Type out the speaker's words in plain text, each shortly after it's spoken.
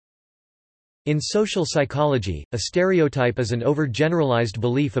In social psychology, a stereotype is an overgeneralized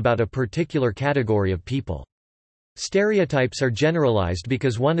belief about a particular category of people. Stereotypes are generalized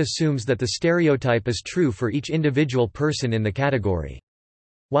because one assumes that the stereotype is true for each individual person in the category.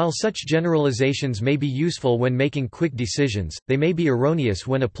 While such generalizations may be useful when making quick decisions, they may be erroneous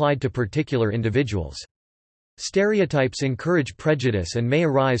when applied to particular individuals. Stereotypes encourage prejudice and may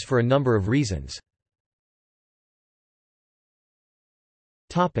arise for a number of reasons.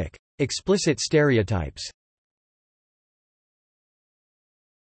 Explicit stereotypes.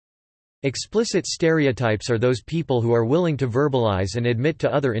 Explicit stereotypes are those people who are willing to verbalize and admit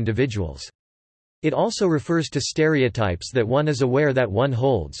to other individuals. It also refers to stereotypes that one is aware that one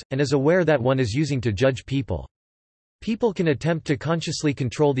holds, and is aware that one is using to judge people. People can attempt to consciously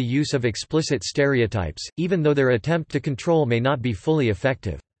control the use of explicit stereotypes, even though their attempt to control may not be fully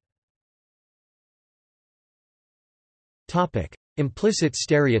effective. Implicit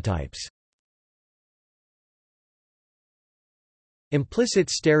stereotypes. Implicit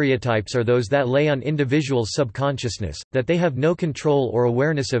stereotypes are those that lay on individuals' subconsciousness, that they have no control or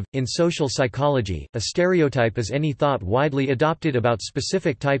awareness of. In social psychology, a stereotype is any thought widely adopted about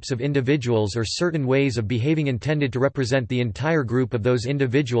specific types of individuals or certain ways of behaving intended to represent the entire group of those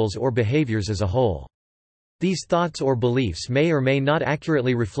individuals or behaviors as a whole. These thoughts or beliefs may or may not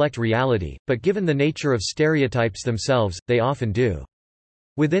accurately reflect reality, but given the nature of stereotypes themselves, they often do.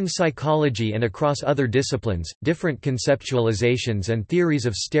 Within psychology and across other disciplines, different conceptualizations and theories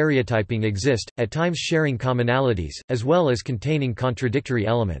of stereotyping exist, at times sharing commonalities, as well as containing contradictory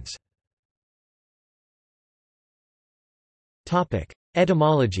elements.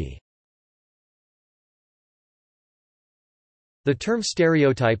 Etymology. The term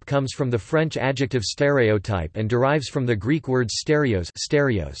stereotype comes from the French adjective stéréotype and derives from the Greek words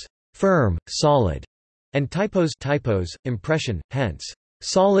stereos, firm, solid, and typos, impression, hence,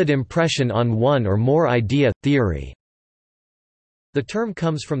 solid impression on one or more idea, theory. The term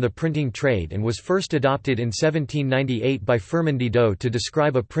comes from the printing trade and was first adopted in 1798 by Firmin Didot to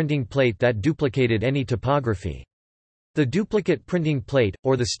describe a printing plate that duplicated any typography. The duplicate printing plate,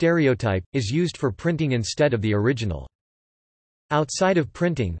 or the stereotype, is used for printing instead of the original. Outside of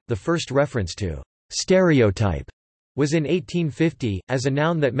printing, the first reference to stereotype was in 1850, as a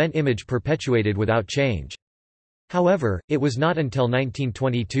noun that meant image perpetuated without change. However, it was not until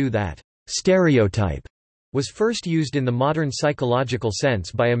 1922 that stereotype was first used in the modern psychological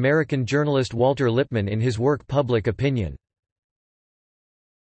sense by American journalist Walter Lippmann in his work Public Opinion.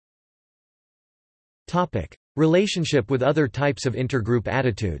 Relationship with other types of intergroup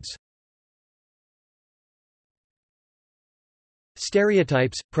attitudes.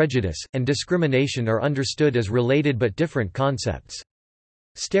 Stereotypes, prejudice, and discrimination are understood as related but different concepts.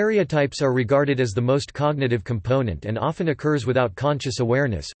 Stereotypes are regarded as the most cognitive component and often occurs without conscious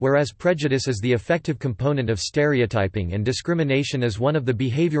awareness, whereas prejudice is the effective component of stereotyping and discrimination is one of the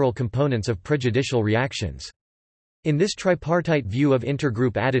behavioral components of prejudicial reactions. In this tripartite view of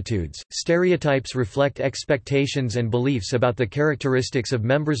intergroup attitudes, stereotypes reflect expectations and beliefs about the characteristics of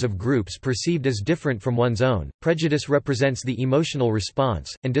members of groups perceived as different from one's own, prejudice represents the emotional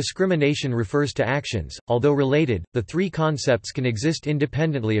response, and discrimination refers to actions. Although related, the three concepts can exist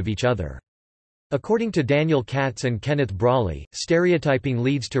independently of each other. According to Daniel Katz and Kenneth Brawley, stereotyping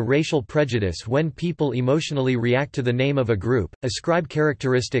leads to racial prejudice when people emotionally react to the name of a group, ascribe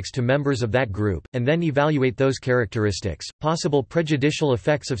characteristics to members of that group, and then evaluate those characteristics. Possible prejudicial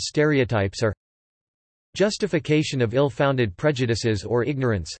effects of stereotypes are justification of ill-founded prejudices or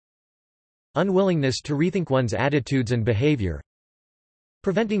ignorance, unwillingness to rethink one's attitudes and behavior,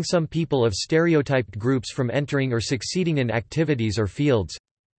 preventing some people of stereotyped groups from entering or succeeding in activities or fields.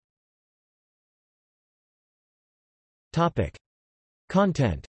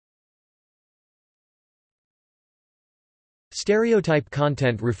 Content. Stereotype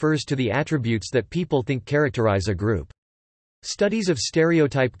content refers to the attributes that people think characterize a group. Studies of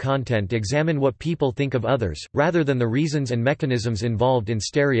stereotype content examine what people think of others, rather than the reasons and mechanisms involved in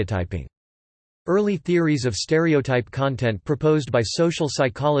stereotyping. Early theories of stereotype content proposed by social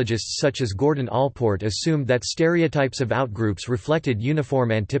psychologists such as Gordon Allport assumed that stereotypes of outgroups reflected uniform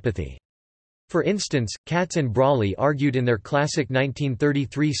antipathy. For instance, Katz and Brawley argued in their classic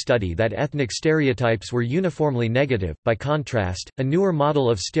 1933 study that ethnic stereotypes were uniformly negative. By contrast, a newer model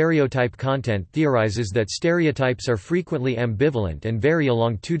of stereotype content theorizes that stereotypes are frequently ambivalent and vary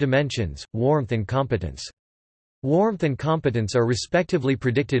along two dimensions: warmth and competence. Warmth and competence are respectively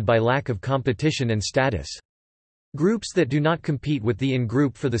predicted by lack of competition and status. Groups that do not compete with the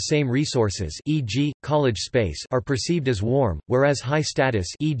in-group for the same resources, e.g., college space, are perceived as warm, whereas high-status,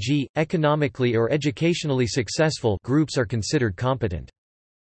 e.g., economically or educationally successful, groups are considered competent.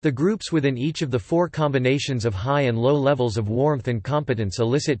 The groups within each of the four combinations of high and low levels of warmth and competence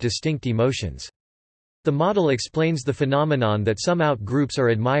elicit distinct emotions. The model explains the phenomenon that some out-groups are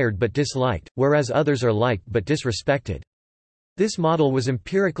admired but disliked, whereas others are liked but disrespected. This model was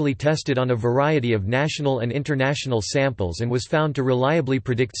empirically tested on a variety of national and international samples and was found to reliably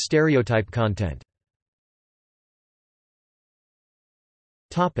predict stereotype content.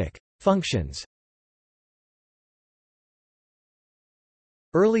 Functions.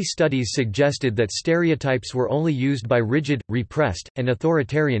 Early studies suggested that stereotypes were only used by rigid, repressed, and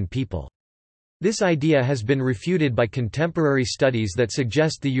authoritarian people. This idea has been refuted by contemporary studies that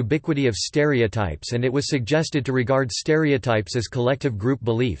suggest the ubiquity of stereotypes, and it was suggested to regard stereotypes as collective group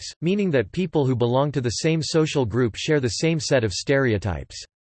beliefs, meaning that people who belong to the same social group share the same set of stereotypes.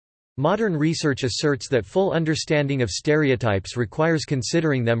 Modern research asserts that full understanding of stereotypes requires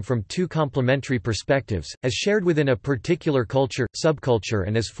considering them from two complementary perspectives, as shared within a particular culture, subculture,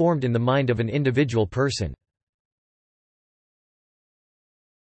 and as formed in the mind of an individual person.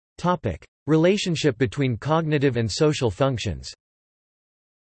 Relationship between cognitive and social functions.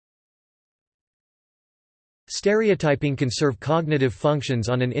 Stereotyping can serve cognitive functions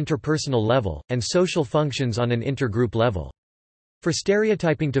on an interpersonal level, and social functions on an intergroup level. For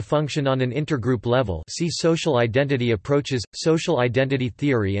stereotyping to function on an intergroup level, see social identity approaches, social identity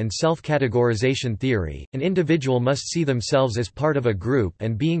theory and self-categorization theory. An individual must see themselves as part of a group,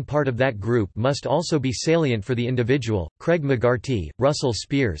 and being part of that group must also be salient for the individual. Craig McGarty, Russell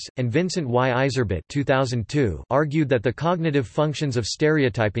Spears, and Vincent Y. Iserbit 2002 argued that the cognitive functions of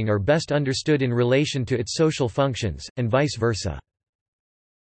stereotyping are best understood in relation to its social functions, and vice versa.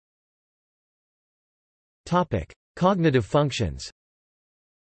 Cognitive functions.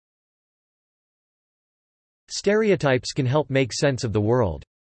 Stereotypes can help make sense of the world.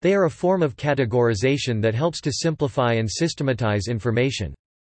 They are a form of categorization that helps to simplify and systematize information.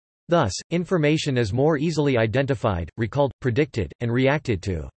 Thus, information is more easily identified, recalled, predicted, and reacted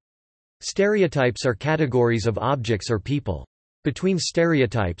to. Stereotypes are categories of objects or people. Between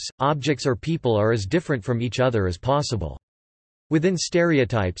stereotypes, objects or people are as different from each other as possible. Within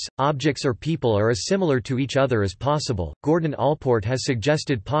stereotypes, objects or people are as similar to each other as possible. Gordon Allport has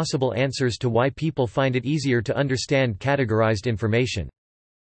suggested possible answers to why people find it easier to understand categorized information.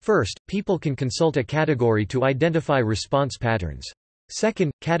 First, people can consult a category to identify response patterns.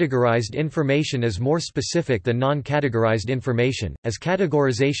 Second, categorized information is more specific than non-categorized information, as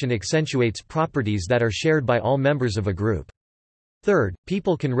categorization accentuates properties that are shared by all members of a group. Third,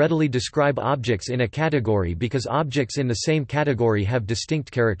 people can readily describe objects in a category because objects in the same category have distinct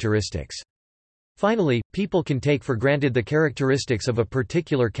characteristics. Finally, people can take for granted the characteristics of a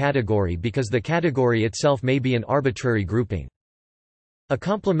particular category because the category itself may be an arbitrary grouping. A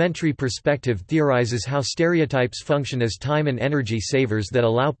complementary perspective theorizes how stereotypes function as time and energy savers that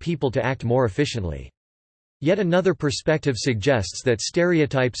allow people to act more efficiently. Yet another perspective suggests that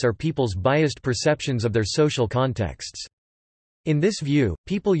stereotypes are people's biased perceptions of their social contexts. In this view,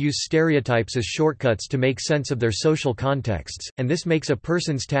 people use stereotypes as shortcuts to make sense of their social contexts, and this makes a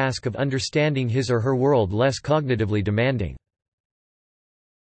person's task of understanding his or her world less cognitively demanding.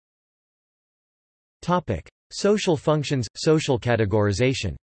 Social functions, social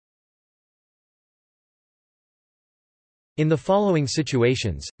categorization. In the following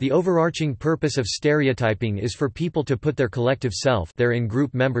situations, the overarching purpose of stereotyping is for people to put their collective self, their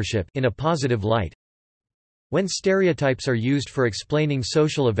in-group membership, in a positive light. When stereotypes are used for explaining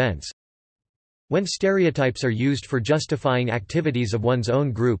social events. When stereotypes are used for justifying activities of one's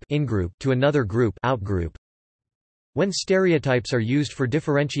own group, in-group, to another group, out-group. When stereotypes are used for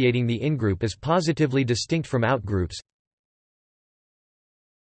differentiating the in-group as positively distinct from out-groups.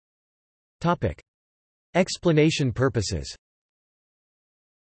 Explanation purposes.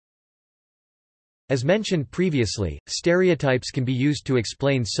 As mentioned previously, stereotypes can be used to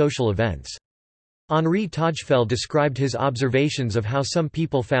explain social events. Henri Tajfel described his observations of how some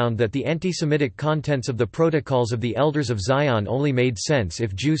people found that the anti-Semitic contents of the Protocols of the Elders of Zion only made sense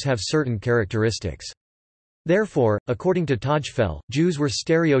if Jews have certain characteristics. Therefore, according to Tajfel, Jews were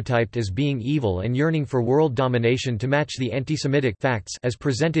stereotyped as being evil and yearning for world domination to match the anti-Semitic facts as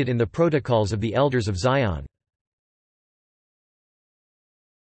presented in the Protocols of the Elders of Zion.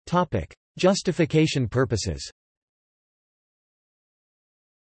 Justification purposes.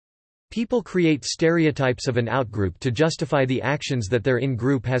 People create stereotypes of an outgroup to justify the actions that their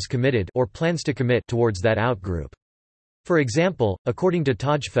in-group has committed or plans to commit towards that outgroup. For example, according to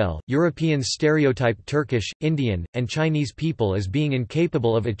Tajfel, Europeans stereotype Turkish, Indian, and Chinese people as being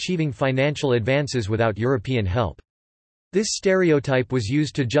incapable of achieving financial advances without European help. This stereotype was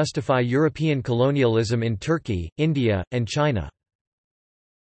used to justify European colonialism in Turkey, India, and China.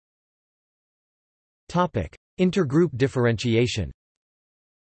 Intergroup differentiation.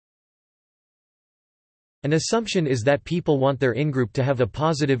 An assumption is that people want their in-group to have a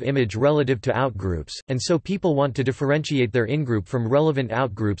positive image relative to outgroups, and so people want to differentiate their in-group from relevant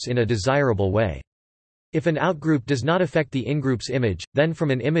outgroups in a desirable way. If an outgroup does not affect the in-group's image, then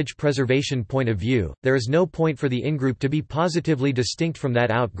from an image preservation point of view, there is no point for the in-group to be positively distinct from that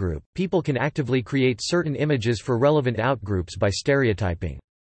outgroup. People can actively create certain images for relevant outgroups by stereotyping.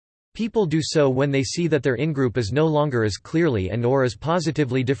 People do so when they see that their in-group is no longer as clearly and/or as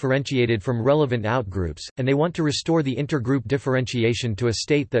positively differentiated from relevant outgroups, and they want to restore the intergroup differentiation to a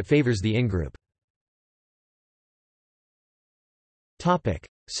state that favors the in-group.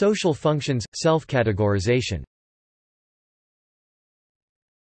 Social functions, self-categorization.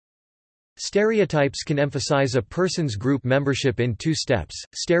 Stereotypes can emphasize a person's group membership in two steps.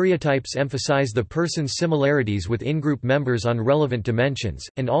 Stereotypes emphasize the person's similarities with in-group members on relevant dimensions,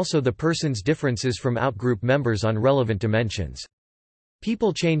 and also the person's differences from outgroup members on relevant dimensions.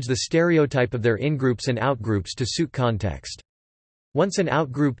 People change the stereotype of their in-groups and outgroups to suit context. Once an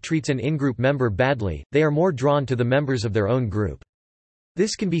outgroup treats an in-group member badly, they are more drawn to the members of their own group.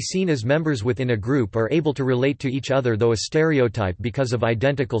 This can be seen as members within a group are able to relate to each other through a stereotype because of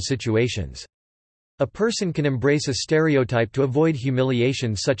identical situations. A person can embrace a stereotype to avoid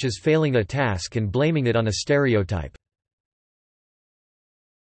humiliation such as failing a task and blaming it on a stereotype.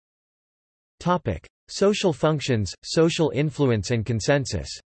 Social functions, social influence and consensus.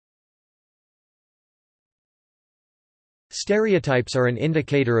 Stereotypes are an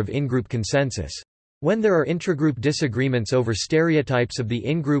indicator of in-group consensus. When there are intragroup disagreements over stereotypes of the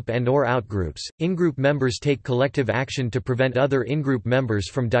in-group and/or outgroups, in-group members take collective action to prevent other in-group members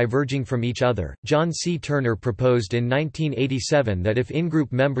from diverging from each other. John C. Turner proposed in 1987 that if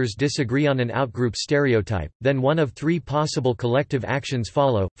in-group members disagree on an outgroup stereotype, then one of three possible collective actions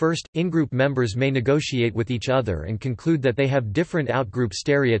follow. First, in-group members may negotiate with each other and conclude that they have different outgroup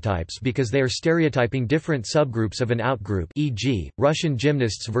stereotypes because they are stereotyping different subgroups of an outgroup, e.g., Russian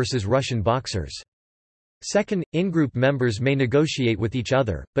gymnasts versus Russian boxers. Second, in-group members may negotiate with each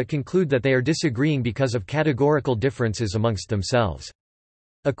other, but conclude that they are disagreeing because of categorical differences amongst themselves.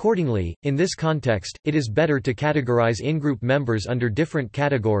 Accordingly, in this context, it is better to categorize in-group members under different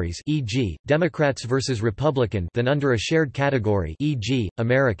categories, e.g., Democrats versus Republican, than under a shared category, e.g.,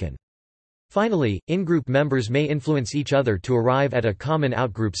 American. Finally, in-group members may influence each other to arrive at a common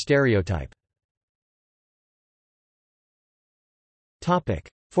outgroup stereotype.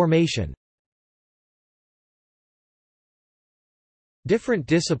 Formation. Different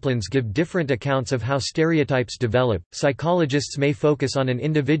disciplines give different accounts of how stereotypes develop. Psychologists may focus on an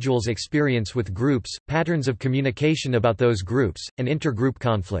individual's experience with groups, patterns of communication about those groups, and intergroup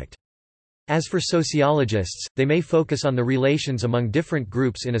conflict. As for sociologists, they may focus on the relations among different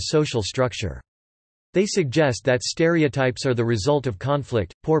groups in a social structure. They suggest that stereotypes are the result of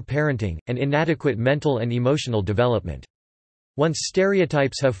conflict, poor parenting, and inadequate mental and emotional development. Once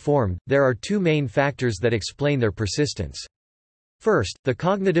stereotypes have formed, there are two main factors that explain their persistence. First, the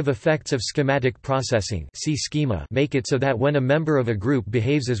cognitive effects of schematic processing, see schema, make it so that when a member of a group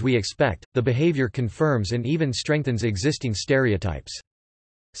behaves as we expect, the behavior confirms and even strengthens existing stereotypes.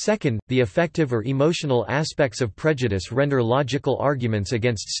 Second, the affective or emotional aspects of prejudice render logical arguments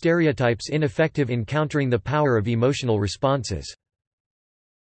against stereotypes ineffective in countering the power of emotional responses.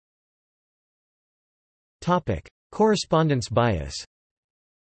 Correspondence bias.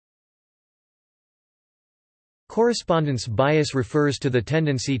 Correspondence bias refers to the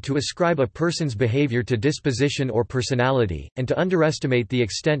tendency to ascribe a person's behavior to disposition or personality, and to underestimate the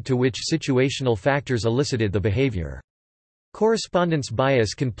extent to which situational factors elicited the behavior. Correspondence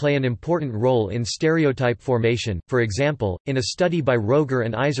bias can play an important role in stereotype formation. For example, in a study by Roger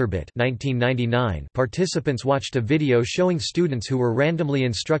and Iserbit 1999, participants watched a video showing students who were randomly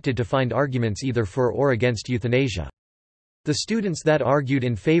instructed to find arguments either for or against euthanasia. The students that argued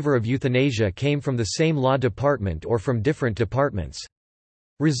in favor of euthanasia came from the same law department or from different departments.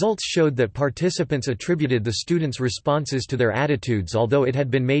 Results showed that participants attributed the students' responses to their attitudes, although it had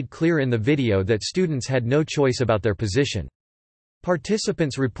been made clear in the video that students had no choice about their position.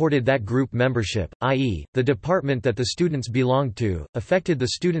 Participants reported that group membership, i.e., the department that the students belonged to, affected the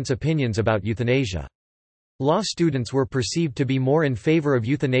students' opinions about euthanasia. Law students were perceived to be more in favor of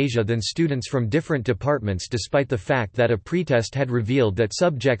euthanasia than students from different departments, despite the fact that a pretest had revealed that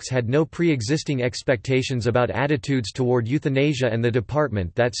subjects had no pre-existing expectations about attitudes toward euthanasia and the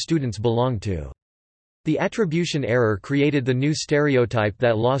department that students belonged to. The attribution error created the new stereotype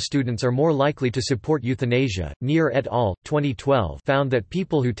that law students are more likely to support euthanasia. Neer et al. 2012 found that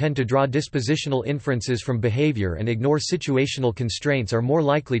people who tend to draw dispositional inferences from behavior and ignore situational constraints are more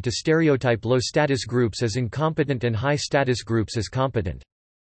likely to stereotype low-status groups as incompetent and high-status groups as competent.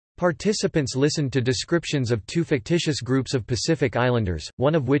 Participants listened to descriptions of two fictitious groups of Pacific Islanders,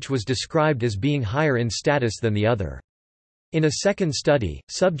 one of which was described as being higher in status than the other. In a second study,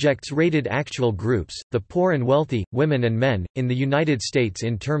 subjects rated actual groups, the poor and wealthy, women and men, in the United States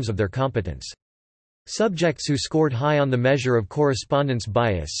in terms of their competence. Subjects who scored high on the measure of correspondence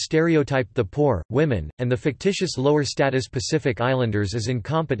bias stereotyped the poor, women, and the fictitious lower-status Pacific Islanders as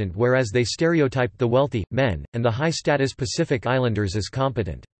incompetent, whereas they stereotyped the wealthy, men, and the high-status Pacific Islanders as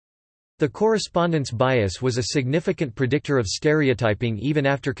competent. The correspondence bias was a significant predictor of stereotyping even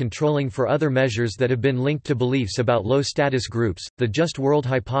after controlling for other measures that have been linked to beliefs about low-status groups, the just world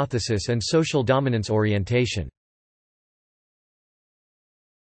hypothesis and social dominance orientation.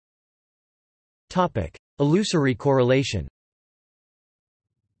 Illusory correlation.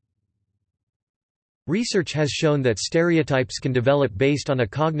 Research has shown that stereotypes can develop based on a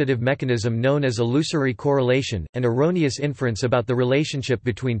cognitive mechanism known as illusory correlation, an erroneous inference about the relationship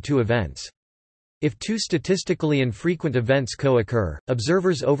between two events. If two statistically infrequent events co-occur,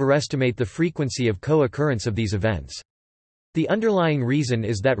 observers overestimate the frequency of co-occurrence of these events. The underlying reason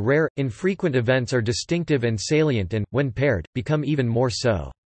is that rare, infrequent events are distinctive and salient and, when paired, become even more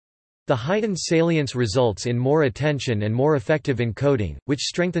so. The heightened salience results in more attention and more effective encoding, which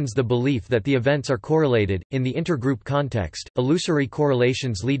strengthens the belief that the events are correlated. In the intergroup context, illusory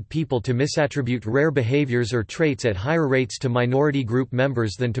correlations lead people to misattribute rare behaviors or traits at higher rates to minority group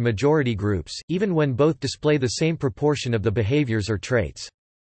members than to majority groups, even when both display the same proportion of the behaviors or traits.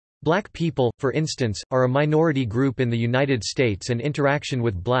 Black people, for instance, are a minority group in the United States, and interaction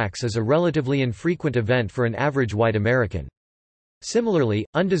with blacks is a relatively infrequent event for an average white American. Similarly,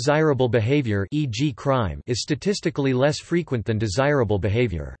 undesirable behavior, e.g. crime, is statistically less frequent than desirable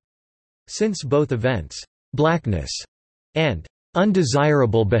behavior. Since both events, blackness and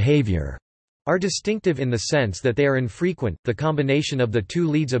undesirable behavior, are distinctive in the sense that they are infrequent, the combination of the two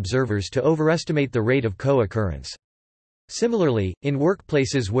leads observers to overestimate the rate of co-occurrence. Similarly, in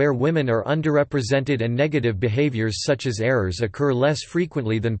workplaces where women are underrepresented and negative behaviors such as errors occur less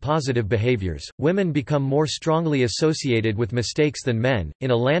frequently than positive behaviors, women become more strongly associated with mistakes than men.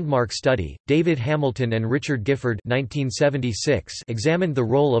 In a landmark study, David Hamilton and Richard Gifford (1976) examined the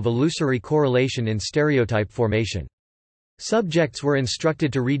role of illusory correlation in stereotype formation. Subjects were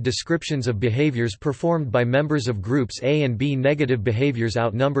instructed to read descriptions of behaviors performed by members of groups A and B. Negative behaviors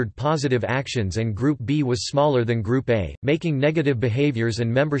outnumbered positive actions and Group B was smaller than Group A, making negative behaviors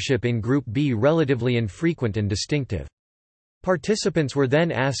and membership in Group B relatively infrequent and distinctive. Participants were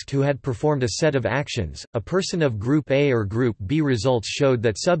then asked who had performed a set of actions. A person of Group A or Group B. Results showed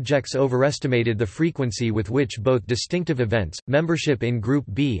that subjects overestimated the frequency with which both distinctive events, membership in Group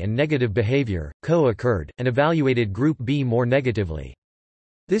B and negative behavior, co-occurred, and evaluated Group B more negatively.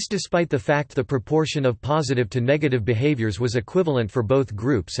 This despite the fact the proportion of positive to negative behaviors was equivalent for both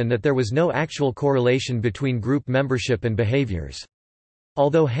groups and that there was no actual correlation between group membership and behaviors.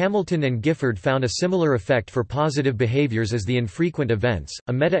 Although Hamilton and Gifford found a similar effect for positive behaviors as the infrequent events,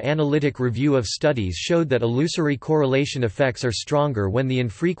 a meta-analytic review of studies showed that illusory correlation effects are stronger when the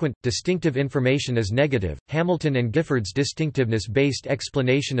infrequent, distinctive information is negative. Hamilton and Gifford's distinctiveness-based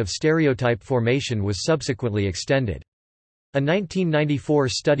explanation of stereotype formation was subsequently extended. A 1994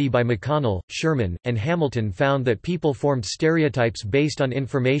 study by McConnell, Sherman, and Hamilton found that people formed stereotypes based on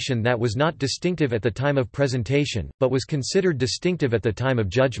information that was not distinctive at the time of presentation, but was considered distinctive at the time of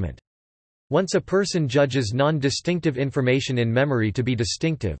judgment. Once a person judges non-distinctive information in memory to be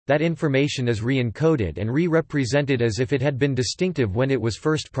distinctive, that information is re-encoded and re-represented as if it had been distinctive when it was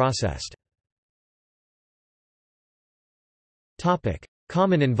first processed.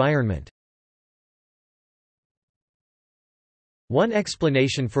 Common environment. One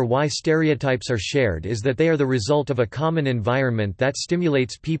explanation for why stereotypes are shared is that they are the result of a common environment that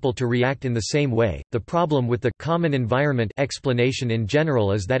stimulates people to react in the same way. The problem with the common environment explanation in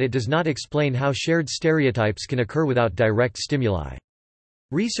general is that it does not explain how shared stereotypes can occur without direct stimuli.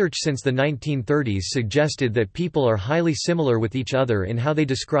 Research since the 1930s suggested that people are highly similar with each other in how they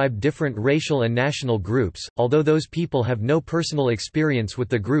describe different racial and national groups, although those people have no personal experience with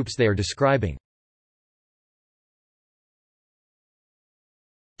the groups they are describing.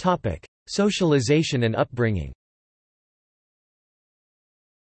 Socialization and upbringing.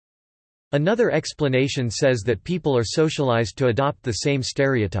 Another explanation says that people are socialized to adopt the same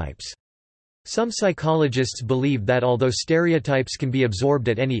stereotypes. Some psychologists believe that although stereotypes can be absorbed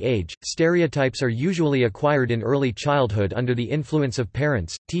at any age, stereotypes are usually acquired in early childhood under the influence of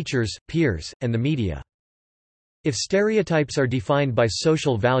parents, teachers, peers, and the media. If stereotypes are defined by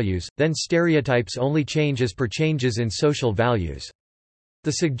social values, then stereotypes only change as per changes in social values.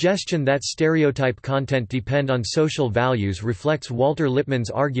 The suggestion that stereotype content depend on social values reflects Walter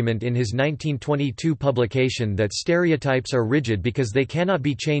Lippmann's argument in his 1922 publication that stereotypes are rigid because they cannot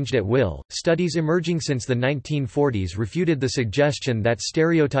be changed at will. Studies emerging since the 1940s refuted the suggestion that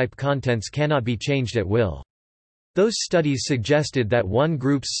stereotype contents cannot be changed at will. Those studies suggested that one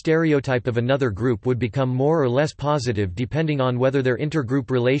group's stereotype of another group would become more or less positive depending on whether their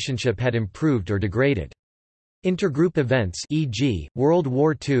intergroup relationship had improved or degraded. Intergroup events, e.g., World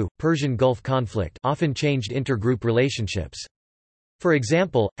War II, Persian Gulf conflict, often changed intergroup relationships. For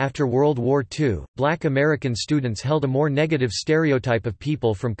example, after World War II, black American students held a more negative stereotype of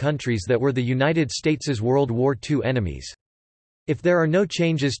people from countries that were the United States' World War II enemies. If there are no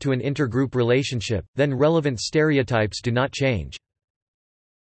changes to an intergroup relationship, then relevant stereotypes do not change.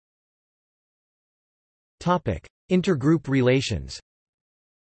 Intergroup relations.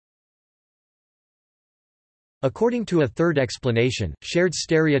 According to a third explanation, shared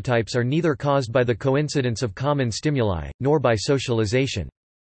stereotypes are neither caused by the coincidence of common stimuli, nor by socialization.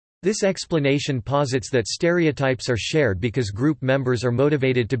 This explanation posits that stereotypes are shared because group members are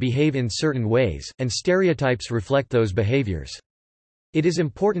motivated to behave in certain ways, and stereotypes reflect those behaviors. It is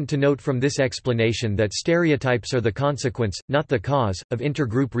important to note from this explanation that stereotypes are the consequence, not the cause, of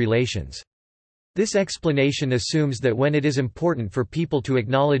intergroup relations. This explanation assumes that when it is important for people to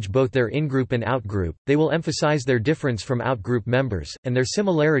acknowledge both their in-group and out-group, they will emphasize their difference from out-group members, and their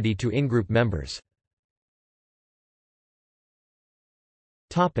similarity to in-group members.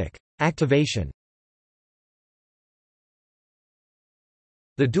 Activation.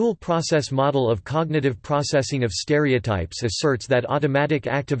 The dual-process model of cognitive processing of stereotypes asserts that automatic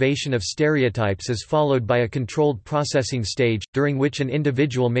activation of stereotypes is followed by a controlled processing stage, during which an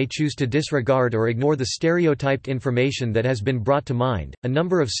individual may choose to disregard or ignore the stereotyped information that has been brought to mind. A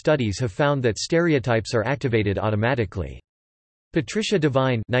number of studies have found that stereotypes are activated automatically. Patricia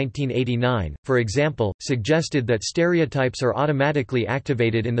Devine 1989, for example, suggested that stereotypes are automatically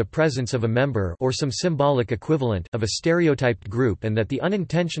activated in the presence of a member or some symbolic equivalent of a stereotyped group, and that the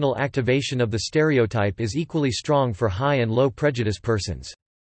unintentional activation of the stereotype is equally strong for high and low prejudice persons.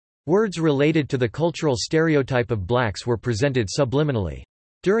 Words related to the cultural stereotype of blacks were presented subliminally.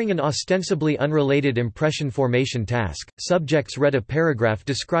 During an ostensibly unrelated impression formation task, subjects read a paragraph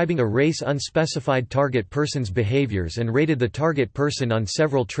describing a race-unspecified target person's behaviors and rated the target person on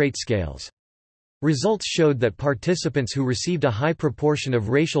several trait scales. Results showed that participants who received a high proportion of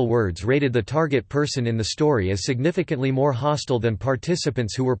racial words rated the target person in the story as significantly more hostile than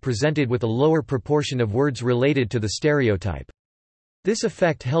participants who were presented with a lower proportion of words related to the stereotype. This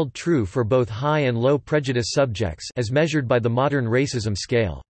effect held true for both high and low prejudice subjects as measured by the modern racism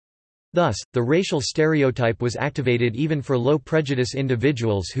scale. Thus, the racial stereotype was activated even for low prejudice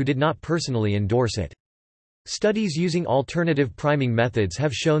individuals who did not personally endorse it. Studies using alternative priming methods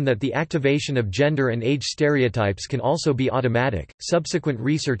have shown that the activation of gender and age stereotypes can also be automatic. Subsequent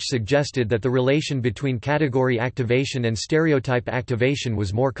research suggested that the relation between category activation and stereotype activation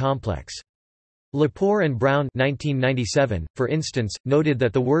was more complex. Lepore and Brown 1997, for instance, noted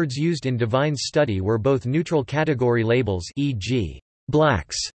that the words used in Devine's study were both neutral category labels, e.g.,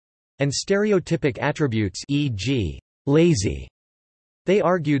 blacks, and stereotypic attributes, e.g., lazy. They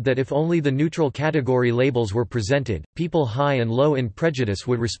argued that if only the neutral category labels were presented, people high and low in prejudice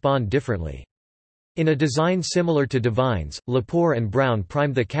would respond differently. In a design similar to Devine's, Lepore and Brown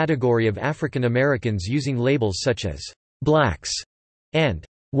primed the category of African Americans using labels such as blacks and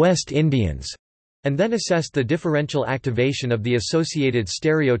West Indians, and then assessed the differential activation of the associated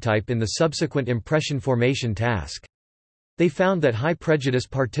stereotype in the subsequent impression formation task. They found that high prejudice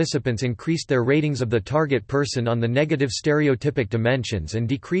participants increased their ratings of the target person on the negative stereotypic dimensions and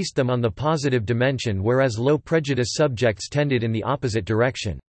decreased them on the positive dimension, whereas low prejudice subjects tended in the opposite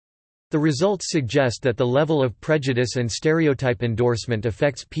direction. The results suggest that the level of prejudice and stereotype endorsement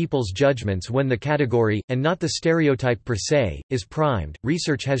affects people's judgments when the category, and not the stereotype per se, is primed.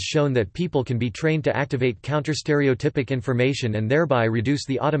 Research has shown that people can be trained to activate counterstereotypic information and thereby reduce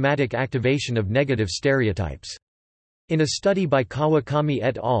the automatic activation of negative stereotypes. In a study by Kawakami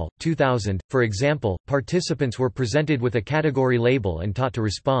et al., 2000, for example, participants were presented with a category label and taught to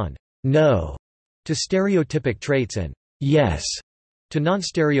respond "no" to stereotypic traits and "yes" to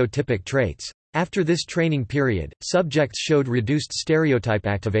non-stereotypic traits. After this training period, subjects showed reduced stereotype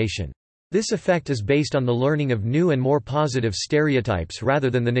activation. This effect is based on the learning of new and more positive stereotypes rather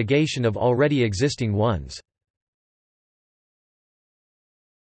than the negation of already existing ones.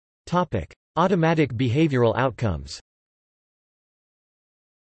 Automatic behavioral outcomes.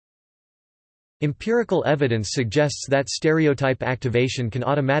 Empirical evidence suggests that stereotype activation can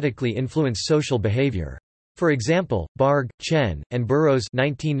automatically influence social behavior. For example, Barg, Chen, and Burroughs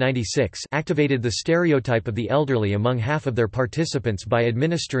 1996 activated the stereotype of the elderly among half of their participants by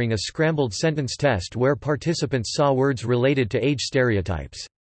administering a scrambled sentence test where participants saw words related to age stereotypes.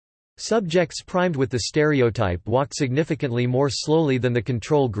 Subjects primed with the stereotype walked significantly more slowly than the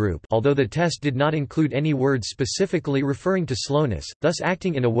control group, although the test did not include any words specifically referring to slowness, thus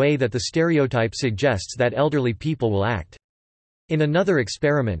acting in a way that the stereotype suggests that elderly people will act. In another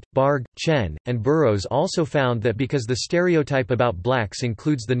experiment, Barg, Chen, and Burroughs also found that because the stereotype about blacks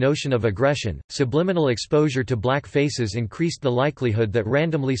includes the notion of aggression, subliminal exposure to black faces increased the likelihood that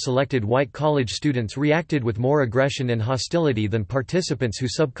randomly selected white college students reacted with more aggression and hostility than participants who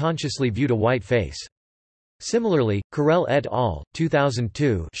subconsciously viewed a white face. Similarly, Carell et al.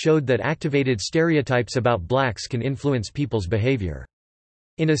 2002 showed that activated stereotypes about blacks can influence people's behavior.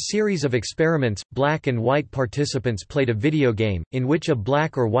 In a series of experiments, black and white participants played a video game, in which a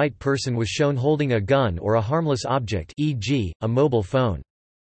black or white person was shown holding a gun or a harmless object, e.g., a mobile phone.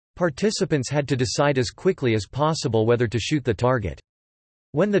 Participants had to decide as quickly as possible whether to shoot the target.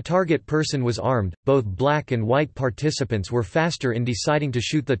 When the target person was armed, both black and white participants were faster in deciding to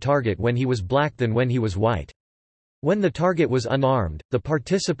shoot the target when he was black than when he was white. When the target was unarmed, the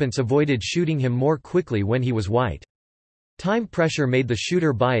participants avoided shooting him more quickly when he was white. Time pressure made the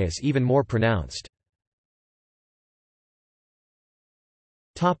shooter bias even more pronounced.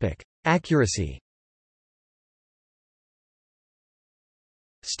 Accuracy.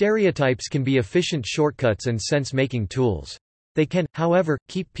 Stereotypes can be efficient shortcuts and sense-making tools. They can, however,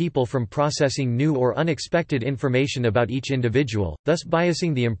 keep people from processing new or unexpected information about each individual, thus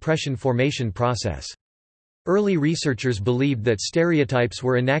biasing the impression formation process. Early researchers believed that stereotypes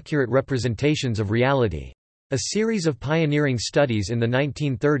were inaccurate representations of reality. A series of pioneering studies in the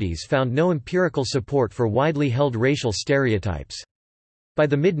 1930s found no empirical support for widely held racial stereotypes. By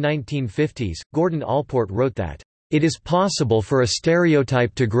the mid-1950s, Gordon Allport wrote that, "It is possible for a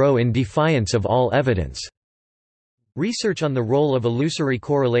stereotype to grow in defiance of all evidence." Research on the role of illusory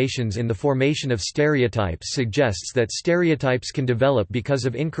correlations in the formation of stereotypes suggests that stereotypes can develop because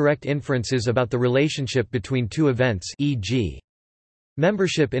of incorrect inferences about the relationship between two events, e.g.,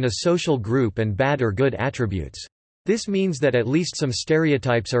 membership in a social group and bad or good attributes. This means that at least some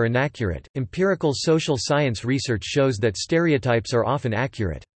stereotypes are inaccurate. Empirical social science research shows that stereotypes are often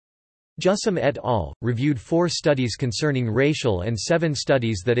accurate. Jussum et al. Reviewed 4 studies concerning racial and 7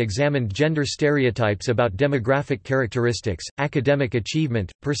 studies that examined gender stereotypes about demographic characteristics, academic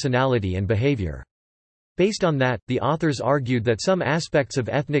achievement, personality, and behavior. Based on that, the authors argued that some aspects of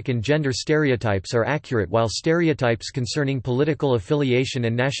ethnic and gender stereotypes are accurate while stereotypes concerning political affiliation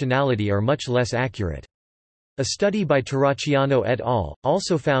and nationality are much less accurate. A study by Terracciano et al.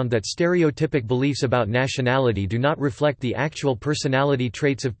 Also found that stereotypic beliefs about nationality do not reflect the actual personality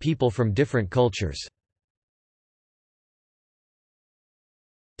traits of people from different cultures.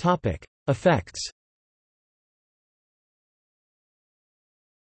 Effects.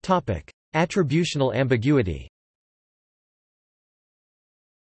 Attributional ambiguity.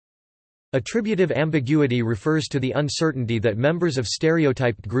 Attributive ambiguity refers to the uncertainty that members of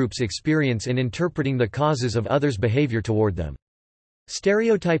stereotyped groups experience in interpreting the causes of others' behavior toward them.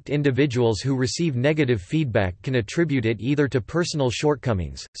 Stereotyped individuals who receive negative feedback can attribute it either to personal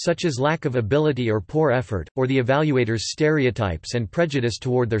shortcomings, such as lack of ability or poor effort, or the evaluator's stereotypes and prejudice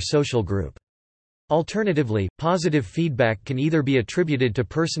toward their social group. Alternatively, positive feedback can either be attributed to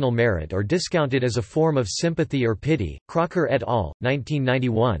personal merit or discounted as a form of sympathy or pity. Crocker et al.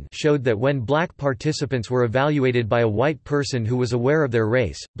 1991 showed that when black participants were evaluated by a white person who was aware of their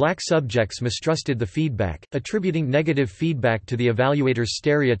race, black subjects mistrusted the feedback, attributing negative feedback to the evaluator's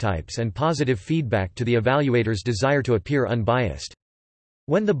stereotypes and positive feedback to the evaluator's desire to appear unbiased.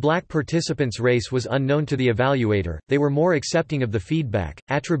 When the black participants' race was unknown to the evaluator, they were more accepting of the feedback.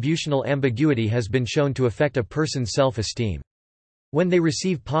 Attributional ambiguity has been shown to affect a person's self-esteem. When they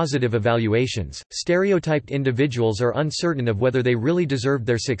receive positive evaluations, stereotyped individuals are uncertain of whether they really deserved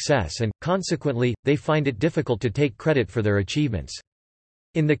their success and, consequently, they find it difficult to take credit for their achievements.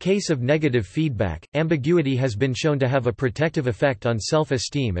 In the case of negative feedback, ambiguity has been shown to have a protective effect on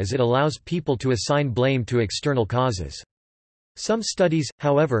self-esteem as it allows people to assign blame to external causes. Some studies,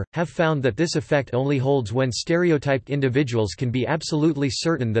 however, have found that this effect only holds when stereotyped individuals can be absolutely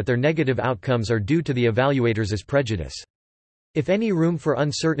certain that their negative outcomes are due to the evaluators' prejudice. If any room for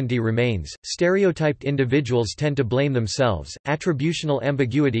uncertainty remains, stereotyped individuals tend to blame themselves. Attributional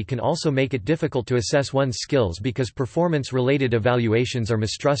ambiguity can also make it difficult to assess one's skills because performance-related evaluations are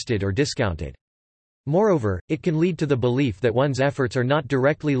mistrusted or discounted. Moreover, it can lead to the belief that one's efforts are not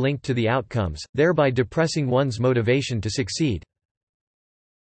directly linked to the outcomes, thereby depressing one's motivation to succeed.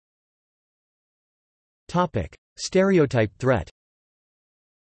 Topic: Stereotype threat.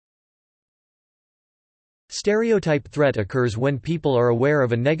 Stereotype threat occurs when people are aware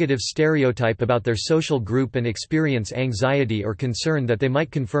of a negative stereotype about their social group and experience anxiety or concern that they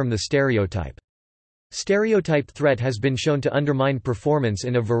might confirm the stereotype. Stereotype threat has been shown to undermine performance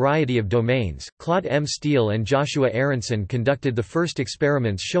in a variety of domains. Claude M. Steele and Joshua Aronson conducted the first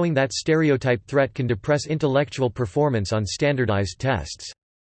experiments showing that stereotype threat can depress intellectual performance on standardized tests.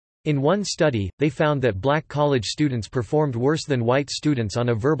 In one study, they found that black college students performed worse than white students on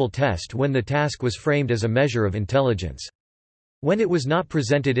a verbal test when the task was framed as a measure of intelligence. When it was not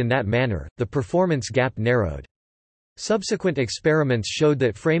presented in that manner, the performance gap narrowed. Subsequent experiments showed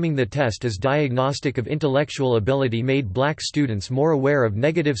that framing the test as diagnostic of intellectual ability made black students more aware of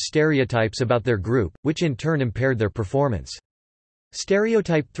negative stereotypes about their group, which in turn impaired their performance.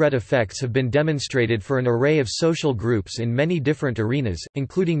 Stereotype threat effects have been demonstrated for an array of social groups in many different arenas,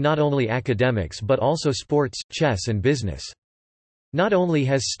 including not only academics but also sports, chess and business. Not only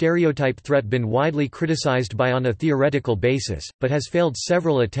has stereotype threat been widely criticized on a theoretical basis, but has failed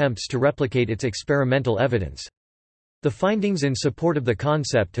several attempts to replicate its experimental evidence. The findings in support of the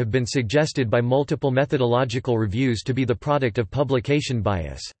concept have been suggested by multiple methodological reviews to be the product of publication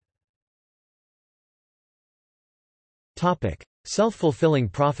bias. Self-fulfilling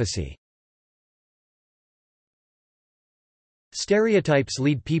prophecy. Stereotypes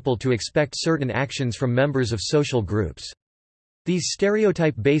lead people to expect certain actions from members of social groups. These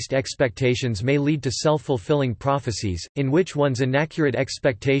stereotype-based expectations may lead to self-fulfilling prophecies, in which one's inaccurate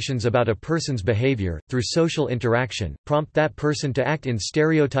expectations about a person's behavior, through social interaction, prompt that person to act in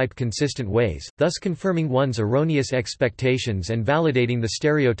stereotype-consistent ways, thus confirming one's erroneous expectations and validating the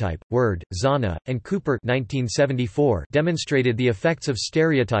stereotype. Word, Zana, and Cooper 1974 demonstrated the effects of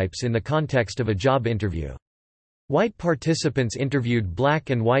stereotypes in the context of a job interview. White participants interviewed black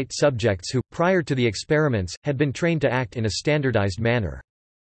and white subjects who, prior to the experiments, had been trained to act in a standardized manner.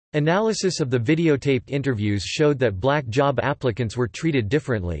 Analysis of the videotaped interviews showed that black job applicants were treated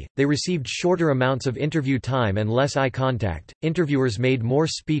differently. They received shorter amounts of interview time and less eye contact. Interviewers made more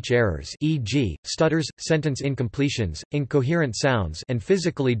speech errors, e.g., stutters, sentence incompletions, incoherent sounds, and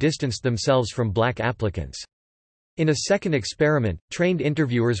physically distanced themselves from black applicants. In a second experiment, trained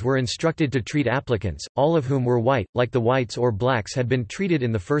interviewers were instructed to treat applicants, all of whom were white, like the whites or blacks had been treated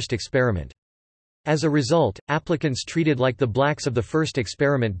in the first experiment. As a result, applicants treated like the blacks of the first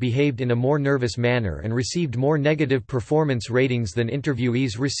experiment behaved in a more nervous manner and received more negative performance ratings than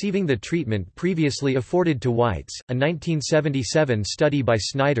interviewees receiving the treatment previously afforded to whites. A 1977 study by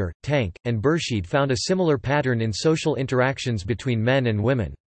Snyder, Tank, and Bershed found a similar pattern in social interactions between men and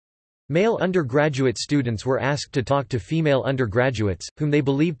women. Male undergraduate students were asked to talk to female undergraduates, whom they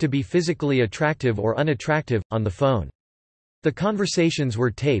believed to be physically attractive or unattractive, on the phone. The conversations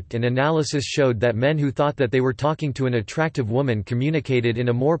were taped and analysis showed that men who thought that they were talking to an attractive woman communicated in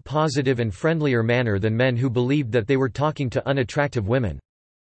a more positive and friendlier manner than men who believed that they were talking to unattractive women.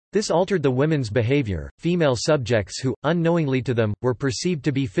 This altered the women's behavior. Female subjects who, unknowingly to them, were perceived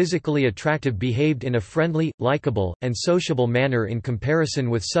to be physically attractive behaved in a friendly, likable, and sociable manner in comparison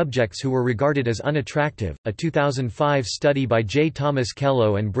with subjects who were regarded as unattractive. A 2005 study by J. Thomas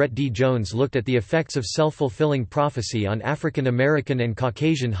Kello and Brett D. Jones looked at the effects of self-fulfilling prophecy on African American and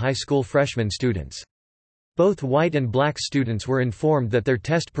Caucasian high school freshman students. Both white and black students were informed that their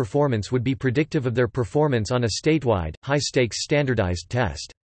test performance would be predictive of their performance on a statewide, high-stakes standardized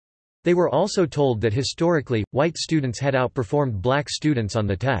test. They were also told that historically, white students had outperformed black students on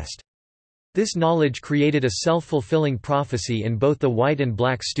the test. This knowledge created a self-fulfilling prophecy in both the white and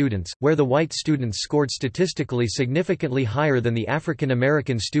black students, where the white students scored statistically significantly higher than the African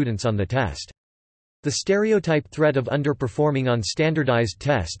American students on the test. The stereotype threat of underperforming on standardized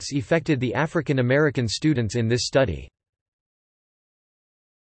tests affected the African American students in this study.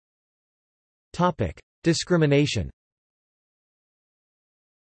 Discrimination.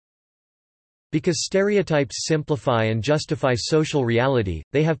 Because stereotypes simplify and justify social reality,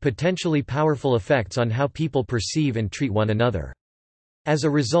 they have potentially powerful effects on how people perceive and treat one another. As a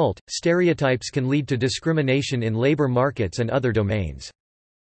result, stereotypes can lead to discrimination in labor markets and other domains.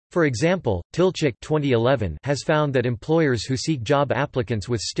 For example, Tilchik 2011 has found that employers who seek job applicants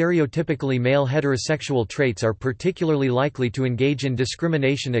with stereotypically male heterosexual traits are particularly likely to engage in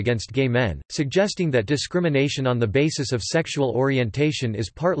discrimination against gay men, suggesting that discrimination on the basis of sexual orientation is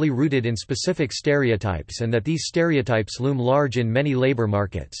partly rooted in specific stereotypes and that these stereotypes loom large in many labor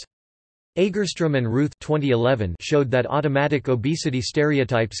markets. Agerstrom and Ruth 2011 showed that automatic obesity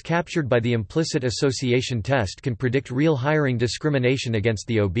stereotypes captured by the implicit association test can predict real hiring discrimination against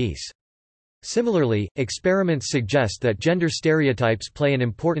the obese. Similarly, experiments suggest that gender stereotypes play an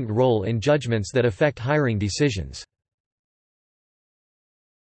important role in judgments that affect hiring decisions.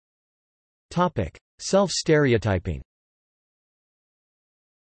 Self-stereotyping.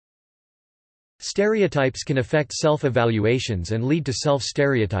 Stereotypes can affect self-evaluations and lead to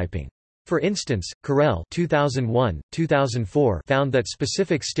self-stereotyping. For instance, Carell 2001-2004 found that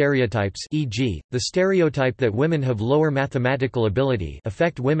specific stereotypes, e.g., the stereotype that women have lower mathematical ability,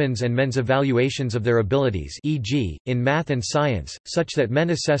 affect women's and men's evaluations of their abilities, e.g., in math and science, such that men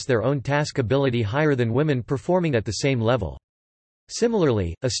assess their own task ability higher than women performing at the same level.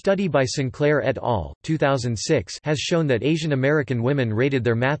 Similarly, a study by Sinclair et al. 2006 has shown that Asian American women rated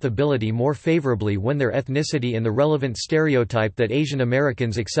their math ability more favorably when their ethnicity and the relevant stereotype that Asian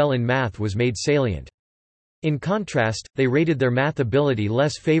Americans excel in math was made salient. In contrast, they rated their math ability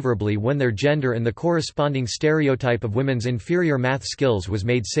less favorably when their gender and the corresponding stereotype of women's inferior math skills was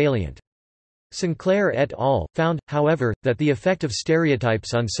made salient. Sinclair et al. Found, however, that the effect of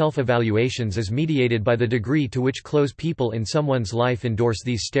stereotypes on self-evaluations is mediated by the degree to which close people in someone's life endorse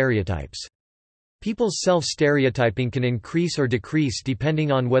these stereotypes. People's self-stereotyping can increase or decrease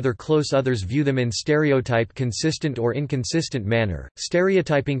depending on whether close others view them in stereotype-consistent or inconsistent manner.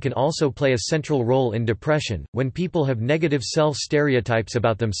 Stereotyping can also play a central role in depression, when people have negative self-stereotypes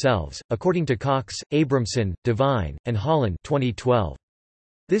about themselves, according to Cox, Abramson, Devine, and Holland 2012.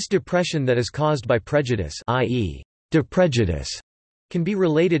 This depression that is caused by prejudice, i.e., deprejudice, can be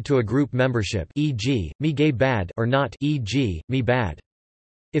related to a group membership, e.g., me gay bad, or not, e.g., me bad.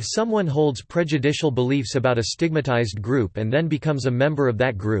 If someone holds prejudicial beliefs about a stigmatized group and then becomes a member of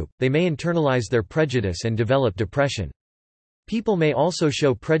that group, they may internalize their prejudice and develop depression. People may also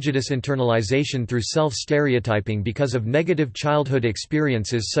show prejudice internalization through self-stereotyping because of negative childhood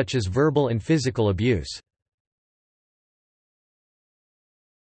experiences such as verbal and physical abuse.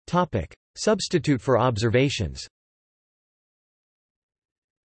 Substitute for observations.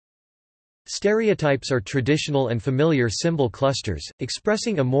 Stereotypes are traditional and familiar symbol clusters,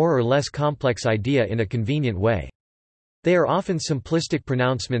 expressing a more or less complex idea in a convenient way. They are often simplistic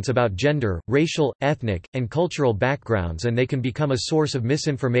pronouncements about gender, racial, ethnic, and cultural backgrounds, and they can become a source of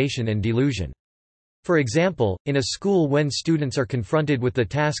misinformation and delusion. For example, in a school when students are confronted with the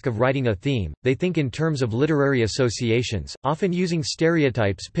task of writing a theme, they think in terms of literary associations, often using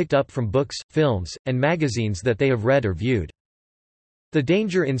stereotypes picked up from books, films, and magazines that they have read or viewed. The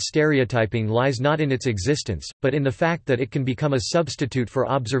danger in stereotyping lies not in its existence, but in the fact that it can become a substitute for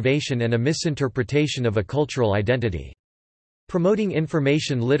observation and a misinterpretation of a cultural identity. Promoting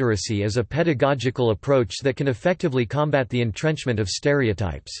information literacy is a pedagogical approach that can effectively combat the entrenchment of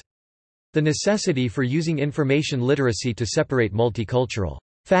stereotypes. The necessity for using information literacy to separate multicultural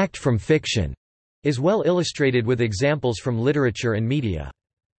fact from fiction is well illustrated with examples from literature and media.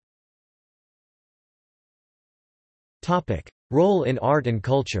 Topic: Role in art and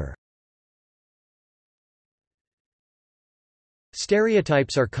culture.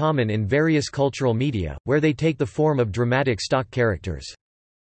 Stereotypes are common in various cultural media, where they take the form of dramatic stock characters.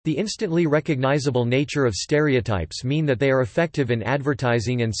 The instantly recognizable nature of stereotypes mean that they are effective in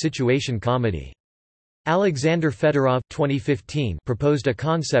advertising and situation comedy. Alexander Fedorov 2015 proposed a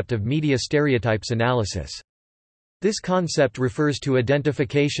concept of media stereotypes analysis. This concept refers to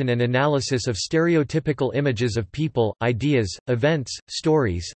identification and analysis of stereotypical images of people, ideas, events,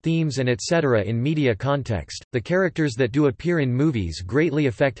 stories, themes, and etc. in media context. The characters that do appear in movies greatly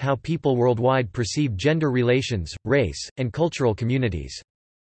affect how people worldwide perceive gender relations, race, and cultural communities.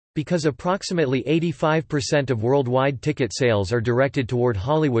 Because approximately 85% of worldwide ticket sales are directed toward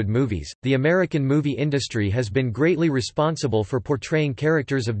Hollywood movies, the American movie industry has been greatly responsible for portraying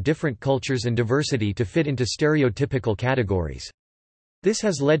characters of different cultures and diversity to fit into stereotypical categories. This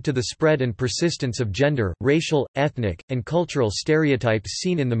has led to the spread and persistence of gender, racial, ethnic, and cultural stereotypes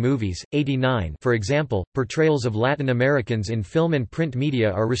seen in the movies. 89, for example, portrayals of Latin Americans in film and print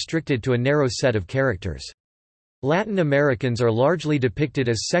media are restricted to a narrow set of characters. Latin Americans are largely depicted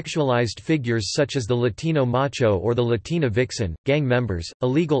as sexualized figures such as the Latino macho or the Latina vixen, gang members,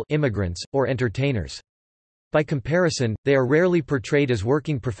 illegal immigrants, or entertainers. By comparison, they are rarely portrayed as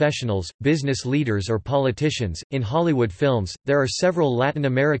working professionals, business leaders, or politicians. In Hollywood films, there are several Latin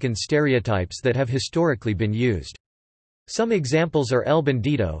American stereotypes that have historically been used. Some examples are El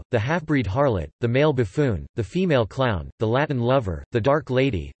Bandito, the half-breed harlot, the male buffoon, the female clown, the Latin lover, the dark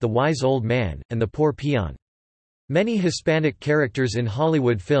lady, the wise old man, and the poor peon. Many Hispanic characters in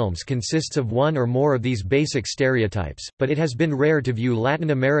Hollywood films consists of one or more of these basic stereotypes, but it has been rare to view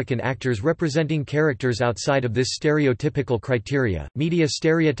Latin American actors representing characters outside of this stereotypical criteria. Media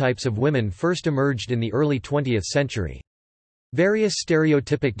stereotypes of women first emerged in the early 20th century. Various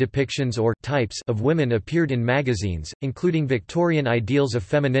stereotypic depictions or types of women appeared in magazines, including Victorian ideals of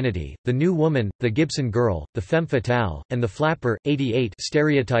femininity, the New Woman, the Gibson Girl, the Femme Fatale, and the Flapper. 88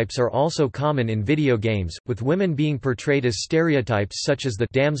 stereotypes are also common in video games, with women being portrayed as stereotypes such as the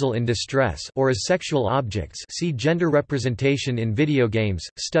damsel in distress or as sexual objects. See gender representation in video games.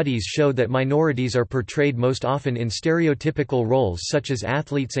 Studies show that minorities are portrayed most often in stereotypical roles such as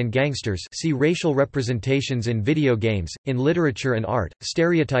athletes and gangsters. See racial representations in video games. In literature and art,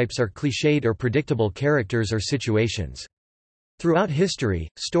 stereotypes are cliched or predictable characters or situations. Throughout history,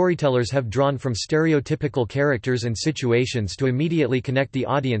 storytellers have drawn from stereotypical characters and situations to immediately connect the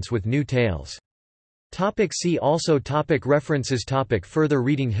audience with new tales. See also References Further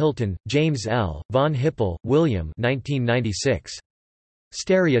reading Hilton, James L., von Hippel, William 1996.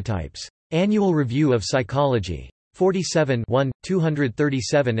 Stereotypes. Annual Review of Psychology. 47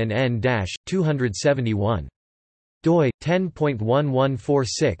 237 and n-271. doi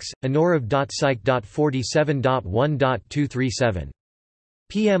 10.1146 anorav.psych.47.1.237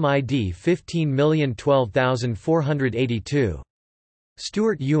 PMID 15012482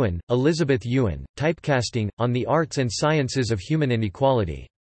 Stuart Ewan, Elizabeth Ewan, Typecasting, On the Arts and Sciences of Human Inequality.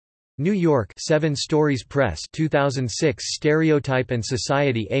 New York, 7 Stories Press 2006. Stereotype and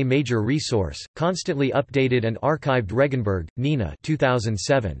Society, a major resource, constantly updated and archived. Regenberg, Nina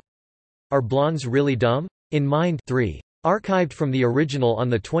 2007. Are Blondes Really Dumb? In Mind 3. Archived from the original on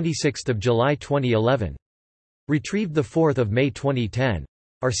 26 July 2011. Retrieved 4 May 2010.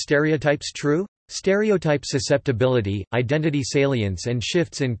 Are Stereotypes True? Stereotype Susceptibility, Identity Salience and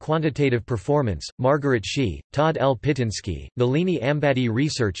Shifts in Quantitative Performance, Margaret Shee, Todd L. Pitinsky, Nalini Ambati.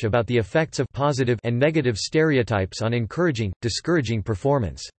 Research about the effects of positive and negative stereotypes on encouraging, discouraging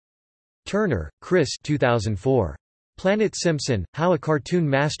performance. Turner, Chris 2004. Planet Simpson, How a Cartoon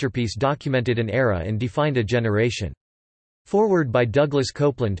Masterpiece Documented an Era and Defined a Generation. Forward by Douglas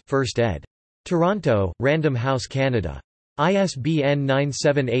Copeland, 1st ed. Toronto, Random House Canada. ISBN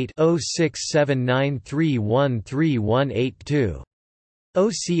 978-0679313182.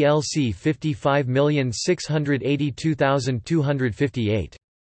 OCLC 55682258.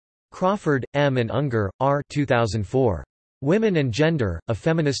 Crawford, M. and Unger, R. 2004. Women and Gender, A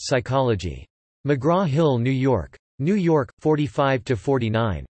Feminist Psychology. McGraw-Hill, New York. New York,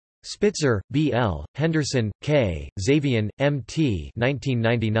 45–49. Spitzer, B. L., Henderson, K., Xavian, M. T.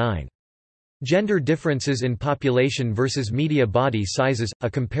 1999. Gender Differences in Population versus Media Body Sizes, A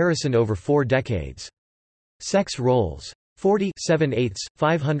Comparison Over 4 Decades. Sex Roles. 40 7/8,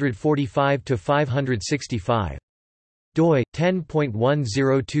 545–565. doi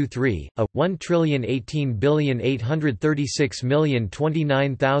 10.1023 a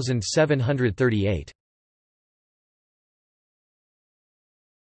 1,818,836,029,738.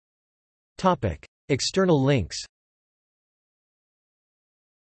 Topic: External links.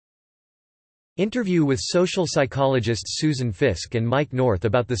 Interview with social psychologists Susan Fiske and Mike North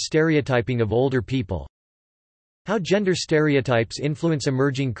about the stereotyping of older people. How Gender Stereotypes Influence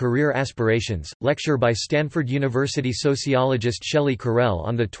Emerging Career Aspirations, lecture by Stanford University sociologist Shelley Carell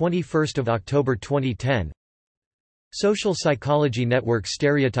on 21 October 2010. Social Psychology Network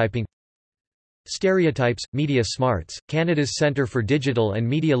Stereotyping. Stereotypes, Media Smarts, Canada's Centre for Digital and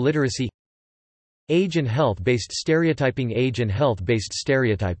Media Literacy. Age and Health-Based Stereotyping. Age and Health-Based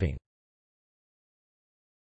Stereotyping